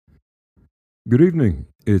Good evening.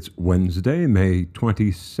 It's Wednesday, May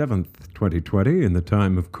 27th, 2020, in the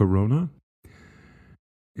time of Corona.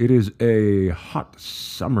 It is a hot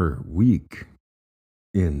summer week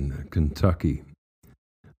in Kentucky.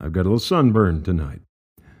 I've got a little sunburn tonight,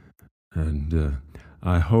 and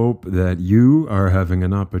I hope that you are having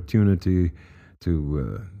an opportunity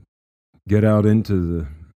to get out into the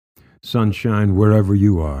sunshine wherever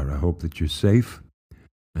you are. I hope that you're safe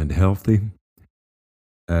and healthy,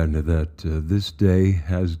 and that this day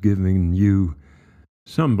has given you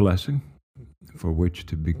some blessing for which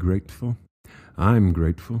to be grateful. I'm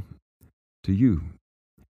grateful to you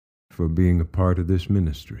for being a part of this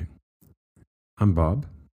ministry. I'm Bob,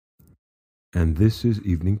 and this is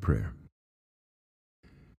Evening Prayer.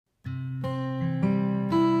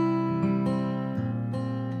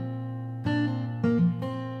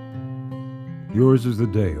 Yours is the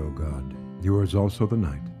day, O God, yours also the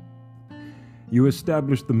night. You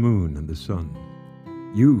established the moon and the sun.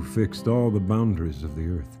 You fixed all the boundaries of the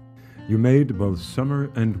earth. You made both summer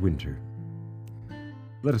and winter.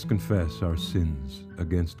 Let us confess our sins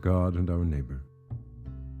against God and our neighbor.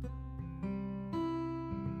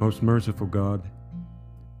 Most merciful God,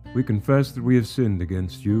 we confess that we have sinned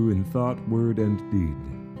against you in thought, word, and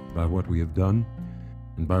deed, by what we have done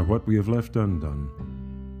and by what we have left undone.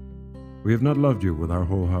 We have not loved you with our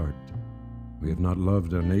whole heart. We have not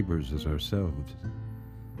loved our neighbors as ourselves.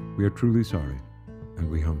 We are truly sorry, and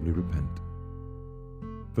we humbly repent.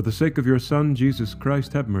 For the sake of your Son, Jesus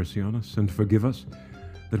Christ, have mercy on us and forgive us,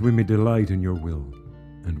 that we may delight in your will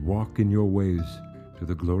and walk in your ways to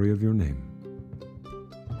the glory of your name.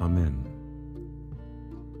 Amen.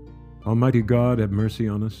 Almighty God, have mercy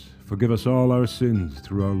on us. Forgive us all our sins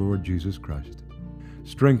through our Lord Jesus Christ.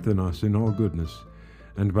 Strengthen us in all goodness,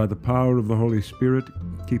 and by the power of the Holy Spirit,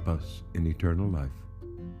 keep us in eternal life.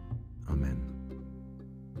 Amen.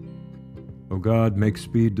 O God, make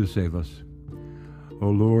speed to save us. O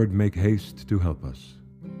Lord, make haste to help us.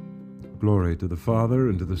 Glory to the Father,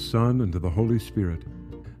 and to the Son, and to the Holy Spirit,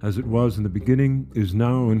 as it was in the beginning, is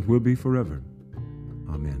now, and will be forever.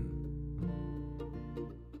 Amen.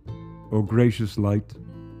 O gracious light,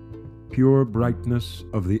 pure brightness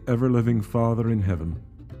of the ever-living Father in heaven,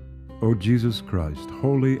 O Jesus Christ,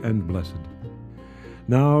 holy and blessed,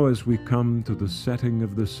 now as we come to the setting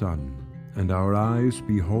of the sun, and our eyes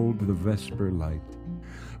behold the vesper light,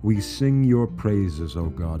 we sing your praises, O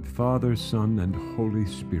God, Father, Son, and Holy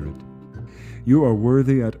Spirit. You are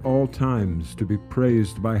worthy at all times to be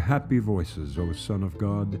praised by happy voices, O Son of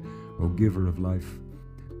God, O Giver of life,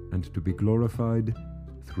 and to be glorified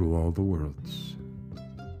through all the worlds.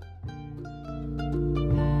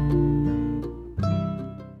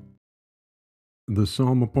 The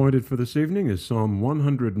psalm appointed for this evening is Psalm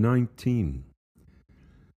 119.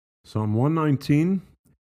 Psalm 119,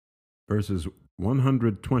 verses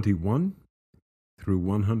 121 through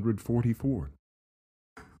 144.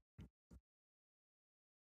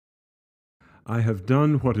 I have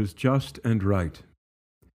done what is just and right.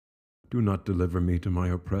 Do not deliver me to my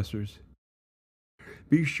oppressors.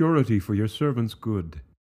 Be surety for your servant's good.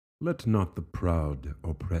 Let not the proud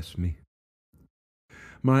oppress me.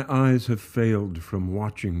 My eyes have failed from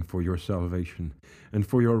watching for your salvation and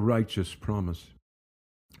for your righteous promise.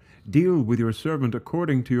 Deal with your servant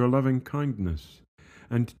according to your loving kindness,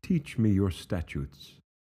 and teach me your statutes.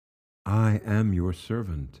 I am your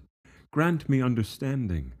servant. Grant me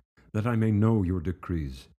understanding, that I may know your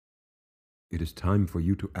decrees. It is time for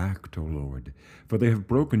you to act, O Lord, for they have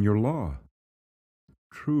broken your law.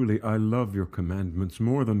 Truly I love your commandments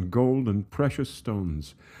more than gold and precious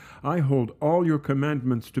stones. I hold all your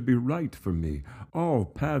commandments to be right for me. All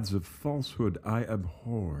paths of falsehood I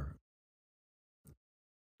abhor.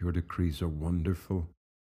 Your decrees are wonderful.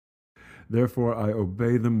 Therefore I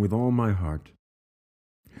obey them with all my heart.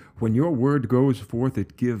 When your word goes forth,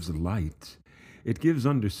 it gives light. It gives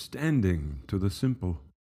understanding to the simple.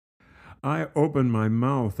 I open my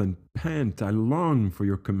mouth and pant. I long for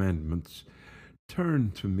your commandments.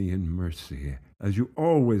 Turn to me in mercy, as you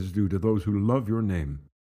always do to those who love your name.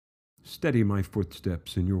 Steady my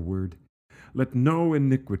footsteps in your word. Let no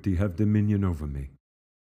iniquity have dominion over me.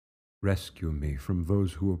 Rescue me from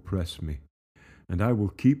those who oppress me, and I will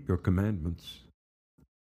keep your commandments.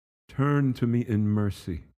 Turn to me in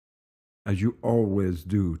mercy, as you always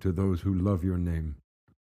do to those who love your name.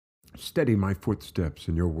 Steady my footsteps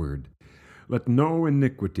in your word. Let no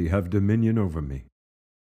iniquity have dominion over me.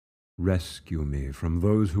 Rescue me from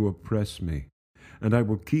those who oppress me, and I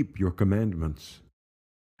will keep your commandments.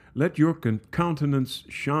 Let your countenance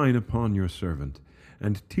shine upon your servant,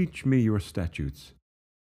 and teach me your statutes.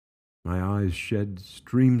 My eyes shed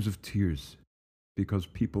streams of tears because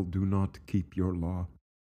people do not keep your law.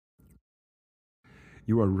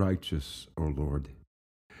 You are righteous, O Lord,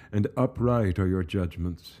 and upright are your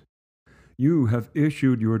judgments. You have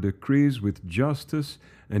issued your decrees with justice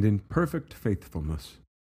and in perfect faithfulness.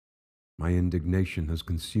 My indignation has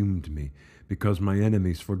consumed me, because my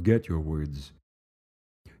enemies forget your words.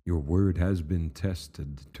 Your word has been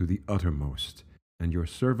tested to the uttermost, and your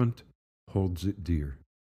servant holds it dear.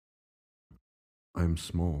 I am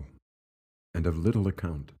small and of little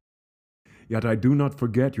account, yet I do not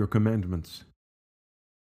forget your commandments.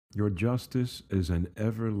 Your justice is an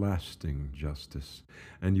everlasting justice,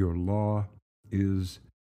 and your law is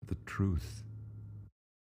the truth.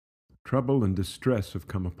 Trouble and distress have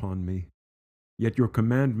come upon me, yet your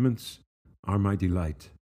commandments are my delight.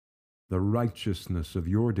 The righteousness of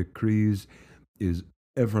your decrees is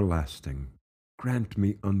everlasting. Grant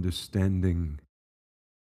me understanding,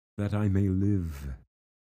 that I may live.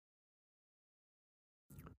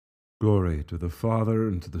 Glory to the Father,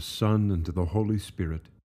 and to the Son, and to the Holy Spirit,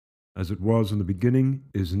 as it was in the beginning,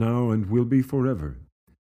 is now, and will be forever.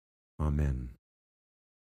 Amen.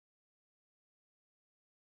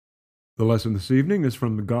 The lesson this evening is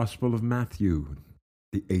from the Gospel of Matthew,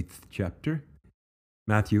 the 8th chapter.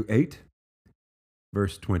 Matthew 8,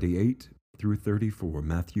 verse 28 through 34.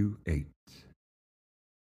 Matthew 8.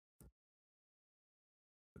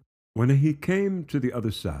 When he came to the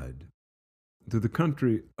other side, to the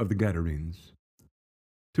country of the Gadarenes,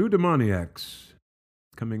 two demoniacs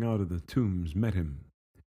coming out of the tombs met him.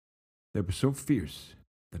 They were so fierce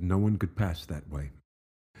that no one could pass that way.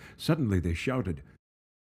 Suddenly they shouted,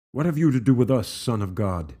 "What have you to do with us, Son of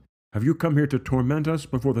God? Have you come here to torment us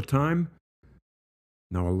before the time?"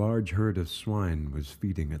 Now a large herd of swine was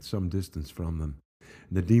feeding at some distance from them.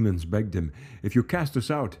 And the demons begged him, "If you cast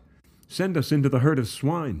us out, send us into the herd of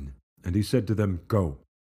swine." And he said to them, "Go."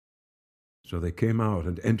 So they came out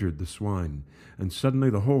and entered the swine, and suddenly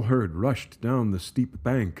the whole herd rushed down the steep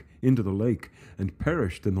bank into the lake and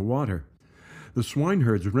perished in the water. The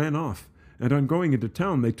swineherds ran off, and on going into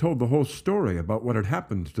town they told the whole story about what had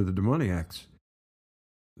happened to the demoniacs.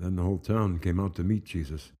 Then the whole town came out to meet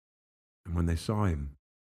Jesus, and when they saw him,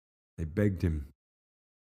 they begged him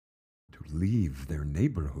to leave their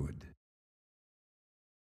neighborhood.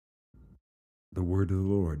 The word of the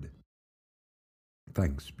Lord.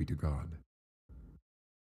 Thanks be to God.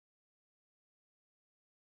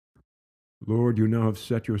 Lord, you now have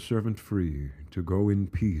set your servant free to go in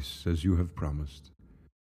peace as you have promised.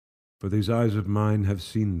 For these eyes of mine have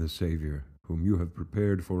seen the Savior, whom you have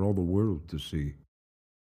prepared for all the world to see,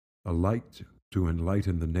 a light to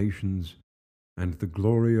enlighten the nations, and the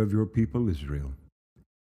glory of your people Israel.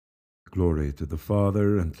 Glory to the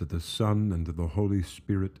Father, and to the Son, and to the Holy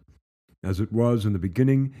Spirit, as it was in the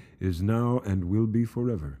beginning, is now, and will be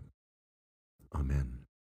forever. Amen.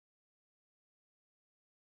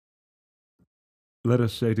 Let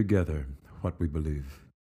us say together what we believe.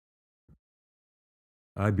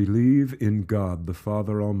 I believe in God, the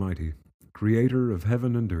Father Almighty, creator of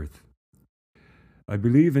heaven and earth. I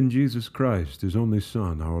believe in Jesus Christ, his only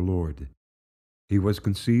Son, our Lord. He was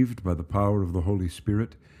conceived by the power of the Holy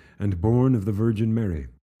Spirit and born of the Virgin Mary.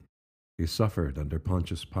 He suffered under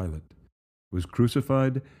Pontius Pilate, was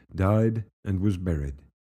crucified, died, and was buried.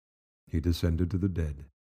 He descended to the dead.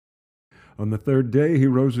 On the third day he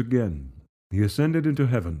rose again. He ascended into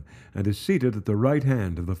heaven and is seated at the right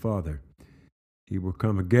hand of the Father. He will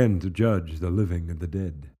come again to judge the living and the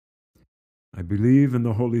dead. I believe in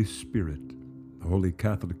the Holy Spirit, the Holy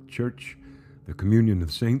Catholic Church, the communion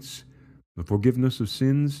of saints, the forgiveness of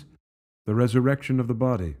sins, the resurrection of the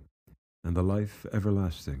body, and the life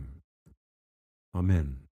everlasting.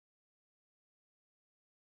 Amen.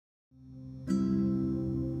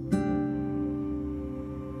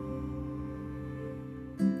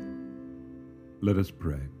 Let us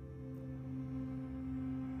pray.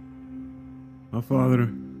 Our Father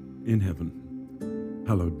in heaven,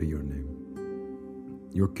 hallowed be your name.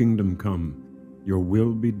 Your kingdom come, your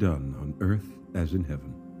will be done on earth as in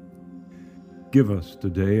heaven. Give us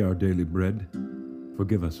today our daily bread.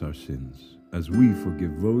 Forgive us our sins, as we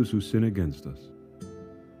forgive those who sin against us.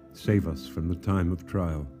 Save us from the time of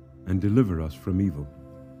trial, and deliver us from evil.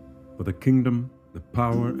 For the kingdom, the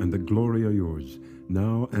power, and the glory are yours,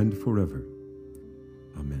 now and forever.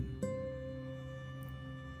 Amen.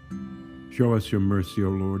 Show us your mercy, O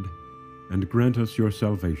Lord, and grant us your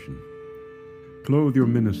salvation. Clothe your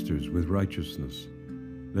ministers with righteousness.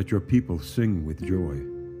 Let your people sing with joy.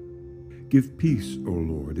 Give peace, O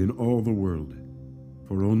Lord, in all the world,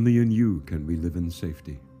 for only in you can we live in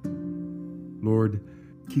safety. Lord,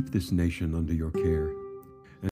 keep this nation under your care.